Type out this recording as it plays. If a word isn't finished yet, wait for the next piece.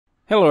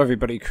Hello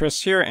everybody,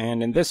 Chris here,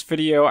 and in this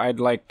video I'd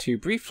like to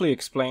briefly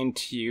explain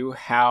to you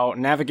how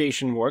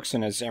navigation works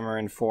in a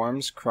Xamarin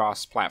Forms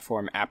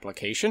cross-platform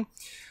application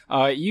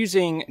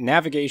using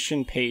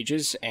navigation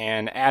pages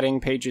and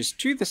adding pages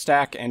to the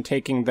stack and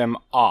taking them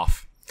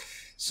off.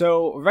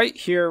 So right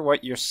here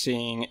what you're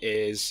seeing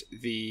is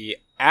the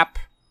app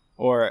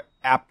or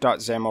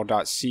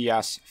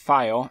app.xaml.cs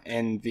file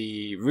in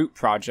the root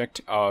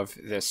project of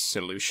this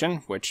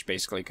solution, which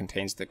basically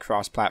contains the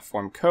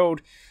cross-platform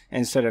code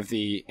instead of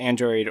the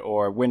Android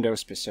or Windows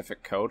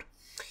specific code.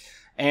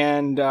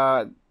 And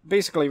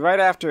basically right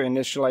after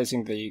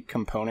initializing the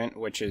component,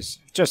 which is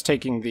just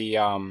taking the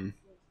app.xaml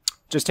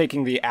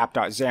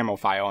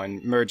file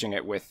and merging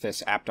it with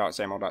this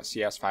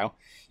app.xaml.cs file,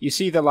 you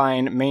see the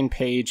line main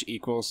page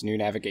equals new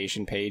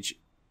navigation page,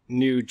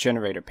 new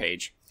generator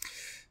page.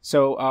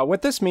 So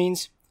what this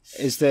means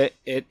is that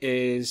it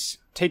is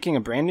taking a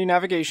brand new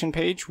navigation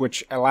page,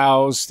 which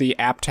allows the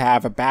app to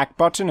have a back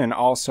button and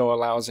also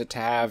allows it to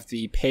have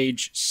the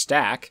page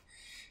stack.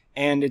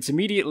 And it's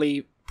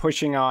immediately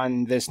pushing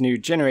on this new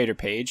generator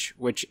page,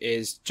 which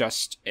is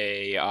just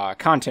a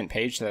content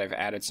page that I've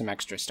added some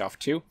extra stuff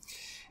to.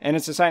 And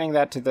it's assigning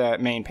that to the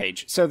main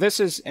page. So this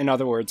is, in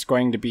other words,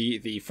 going to be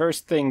the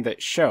first thing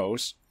that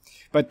shows,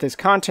 but this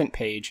content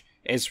page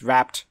is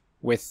wrapped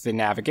with the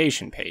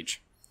navigation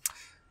page.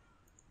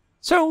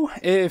 So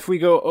if we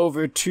go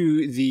over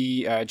to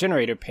the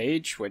generator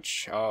page,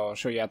 which I'll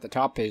show you at the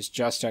top, is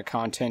just a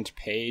content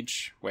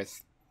page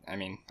with,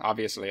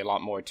 obviously a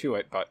lot more to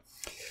it, but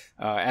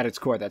at its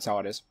core, that's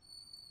all it is.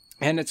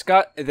 And it's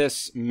got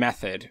this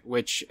method,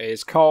 which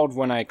is called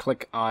when I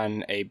click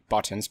on a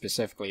button,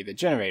 specifically the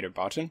generator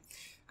button,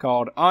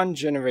 called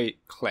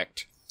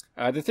onGenerateClicked.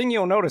 The thing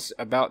you'll notice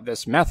about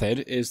this method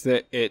is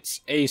that it's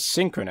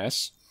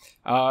asynchronous,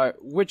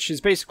 which is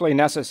basically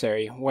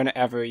necessary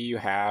whenever you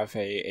have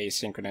a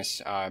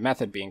asynchronous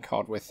method being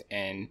called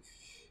within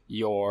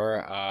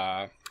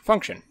your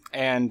function.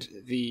 And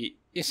the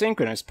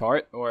asynchronous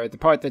part, or the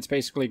part that's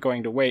basically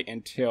going to wait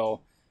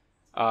until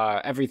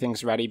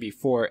everything's ready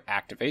before it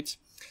activates,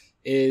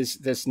 is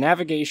this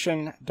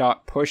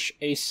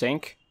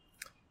navigation.PushAsync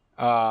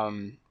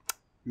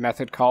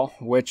method call,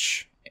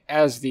 which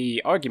as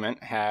the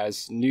argument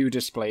has new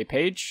display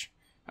page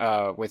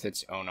with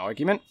its own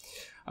argument.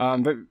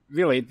 But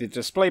really, the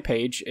display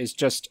page is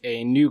just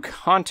a new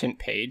content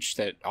page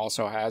that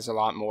also has a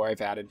lot more I've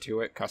added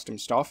to it, custom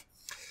stuff.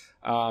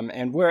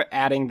 And we're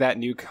adding that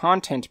new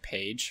content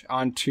page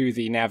onto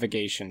the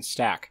navigation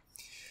stack.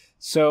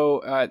 So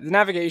the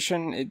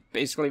navigation is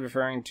basically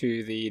referring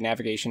to the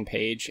navigation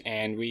page,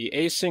 and we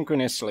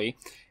asynchronously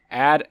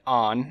add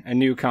on a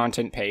new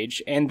content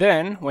page. And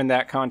then when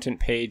that content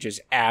page is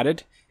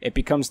added, it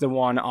becomes the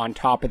one on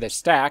top of the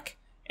stack,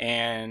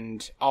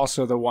 and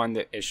also the one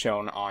that is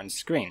shown on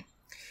screen.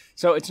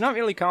 So it's not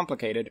really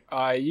complicated.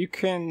 You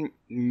can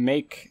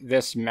make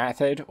this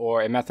method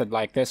or a method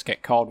like this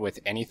get called with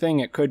anything.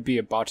 It could be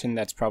a button,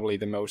 that's probably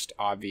the most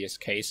obvious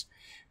case.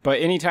 But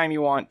anytime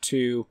you want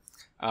to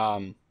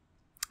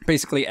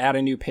basically add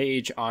a new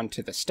page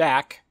onto the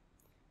stack,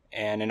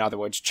 and in other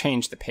words,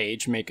 change the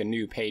page, make a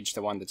new page,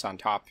 the one that's on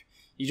top,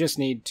 you just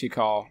need to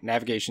call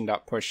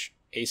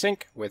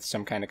navigation.PushAsync with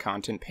some kind of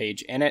content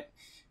page in it,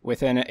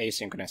 within an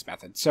asynchronous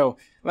method. So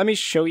let me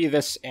show you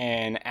this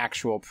in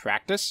actual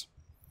practice.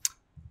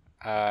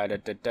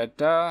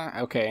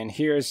 Okay, and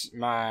here's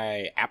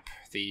my app,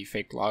 the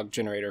fake log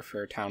generator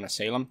for Town of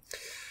Salem.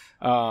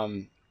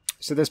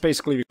 So this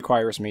basically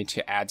requires me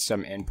to add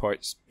some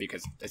inputs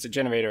because it's a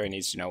generator. It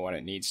needs to know what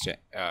it needs to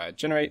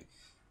generate.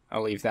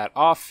 I'll leave that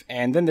off.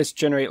 And then this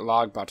generate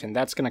log button,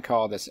 that's going to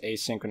call this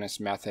asynchronous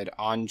method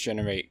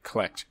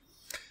onGenerateClicked.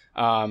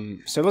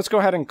 So let's go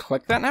ahead and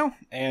click that now,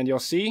 and you'll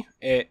see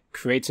it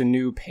creates a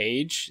new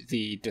page,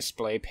 the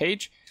display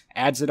page,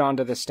 adds it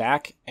onto the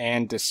stack,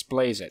 and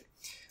displays it.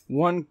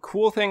 One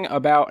cool thing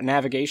about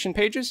navigation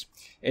pages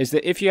is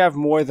that if you have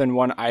more than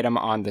one item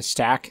on the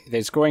stack,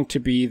 there's going to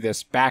be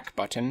this back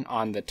button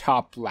on the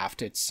top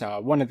left. It's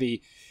one of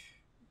the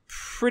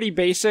pretty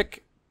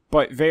basic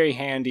but very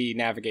handy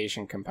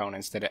navigation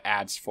components that it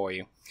adds for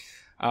you.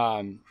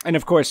 And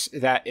of course,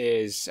 that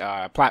is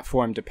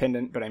platform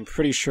dependent, but I'm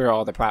pretty sure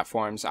all the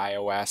platforms,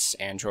 iOS,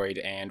 Android,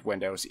 and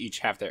Windows, each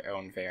have their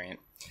own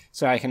variant.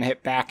 So I can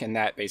hit back, and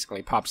that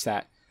basically pops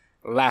that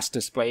last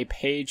display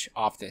page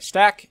off the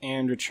stack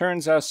and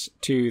returns us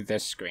to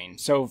this screen.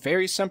 So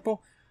very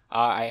simple.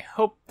 I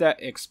hope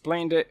that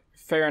explained it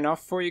fair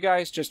enough for you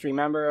guys. Just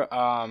remember,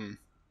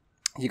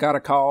 you got to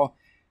call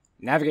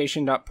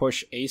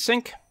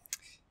navigation.PushAsync.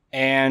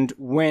 And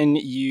when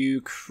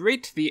you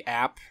create the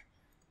app,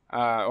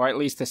 or at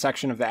least the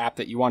section of the app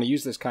that you want to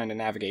use this kind of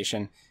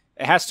navigation,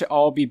 it has to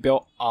all be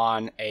built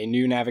on a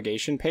new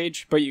navigation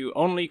page, but you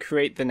only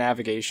create the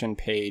navigation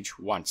page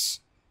once.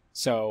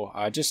 So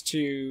just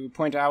to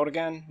point out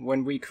again,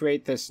 when we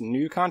create this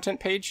new content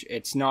page,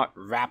 it's not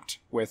wrapped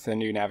with a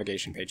new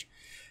navigation page.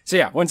 So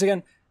yeah, once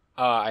again,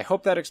 I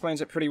hope that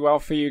explains it pretty well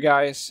for you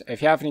guys.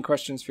 If you have any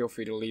questions, feel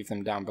free to leave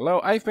them down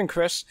below. I've been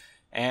Chris,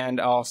 and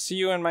I'll see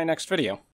you in my next video.